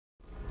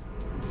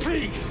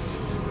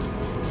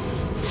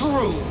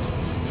true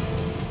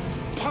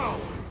power.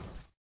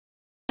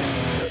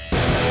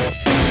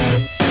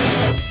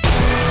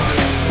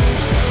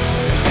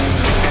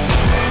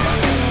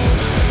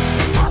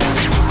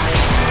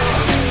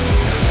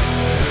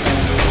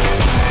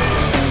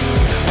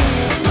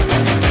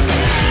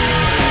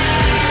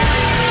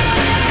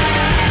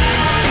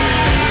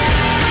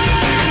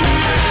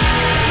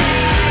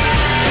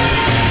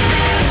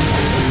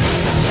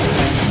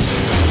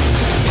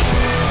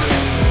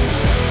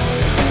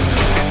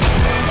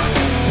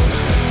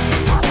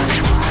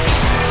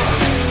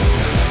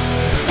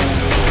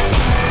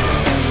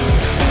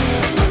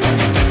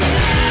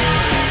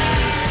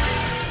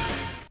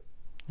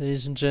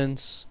 Ladies and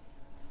gents,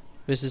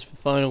 this is the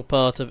final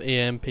part of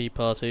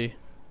EMParty,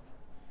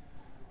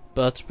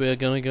 but we're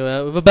gonna go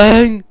out with a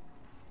bang!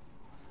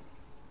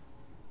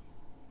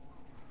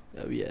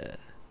 Oh yeah.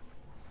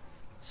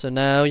 So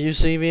now you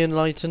see the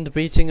Enlightened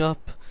beating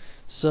up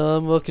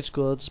some rocket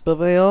squads, but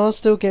they are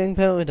still getting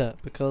pelted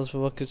at, because the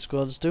rocket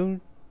squads do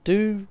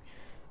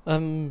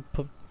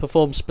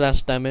perform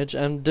splash damage,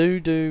 and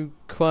do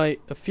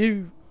quite a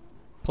few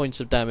points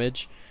of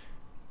damage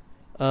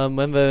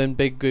when they're in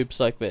big groups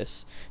like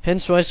this.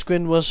 Hence why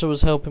Squinwasher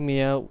was helping me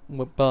out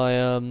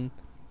by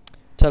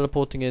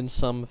teleporting in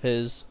some of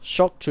his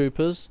shock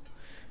troopers,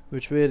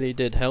 which really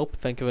did help.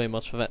 Thank you very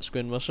much for that,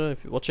 Squinwasher,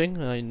 if you're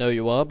watching. I know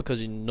you are,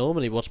 because you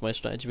normally watch my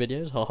strategy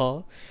videos,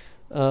 haha.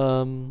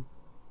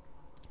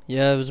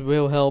 Yeah, it was a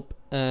real help,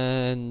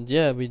 and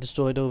yeah, we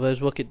destroyed all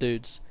those rocket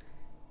dudes.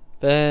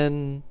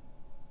 Then,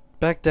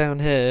 back down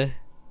here,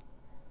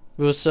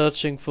 we were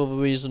searching for the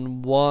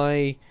reason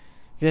why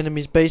the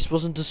enemy's base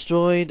wasn't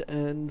destroyed,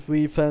 and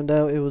we found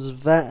out it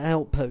was that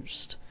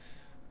outpost.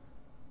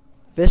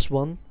 This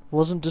one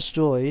wasn't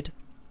destroyed,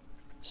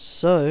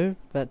 so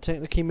that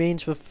technically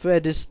means the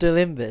thread is still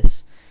in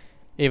this,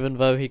 even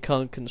though he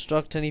can't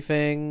construct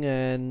anything,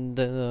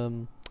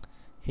 and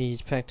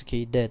he's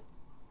practically dead.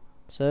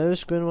 So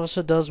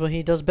Squinwasher does what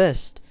he does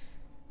best: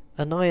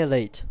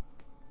 annihilate.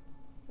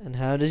 And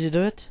how did you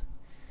do it?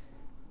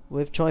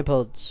 With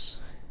tripods.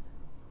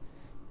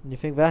 And you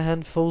think that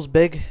handful's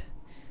big?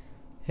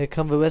 Here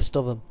come the rest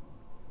of them.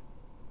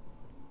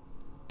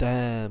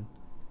 Damn.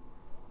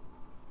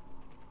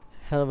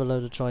 Hell of a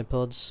load of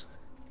tripods.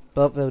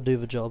 But they'll do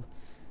the job.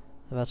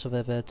 And that's what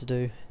they're there to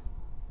do.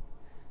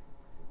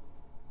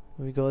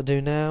 What we gotta do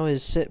now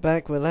is sit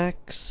back,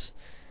 relax,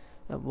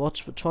 and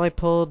watch the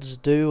tripods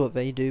do what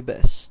they do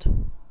best.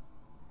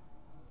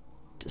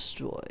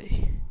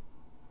 Destroy.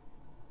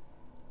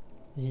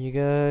 Here you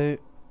go.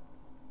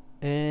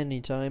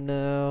 Anytime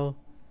now.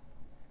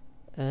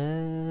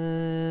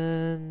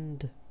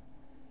 And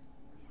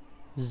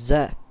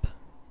zap.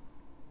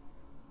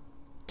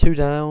 2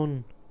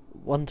 down,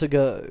 1 to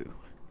go.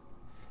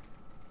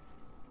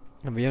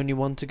 And the only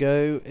one to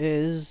go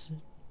is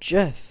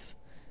Jeff,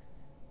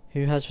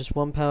 who has just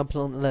 1 power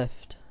plant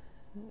left.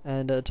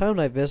 And at a time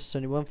like this, there's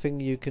only one thing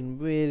you can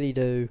really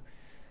do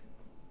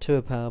to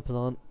a power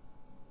plant.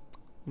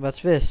 And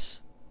that's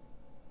this.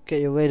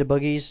 Get your raider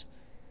buggies,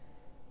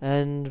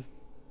 and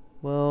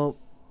well,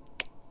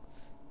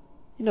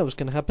 you know what's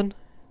gonna happen.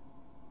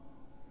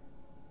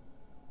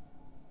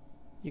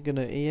 You're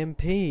gonna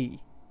EMP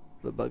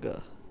the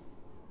bugger.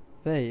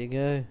 There you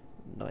go.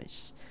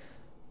 Nice.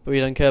 But we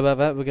don't care about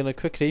that. We're gonna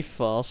quickly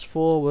fast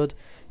forward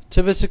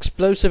to this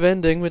explosive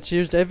ending, which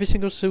used every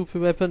single super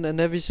weapon and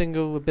every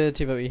single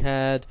ability that we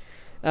had.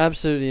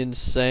 Absolutely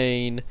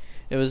insane.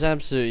 It was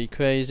absolutely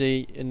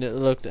crazy, and it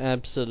looked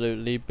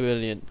absolutely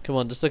brilliant. Come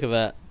on, just look at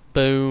that.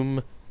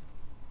 Boom.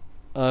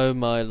 Oh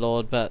my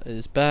lord, that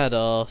is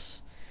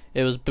badass.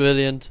 It was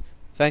brilliant.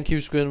 Thank you,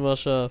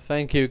 Squinwasher.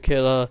 Thank you,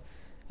 Killer.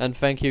 And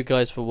thank you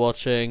guys for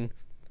watching.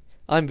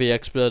 I'm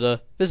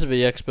TheXploder. This is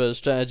TheXploder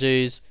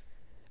Strategies.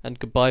 And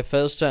goodbye,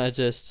 fellow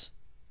strategists.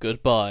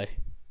 Goodbye.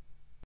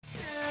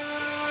 Ain't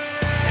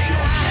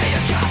okay,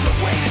 I got the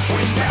way to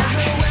switch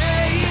back.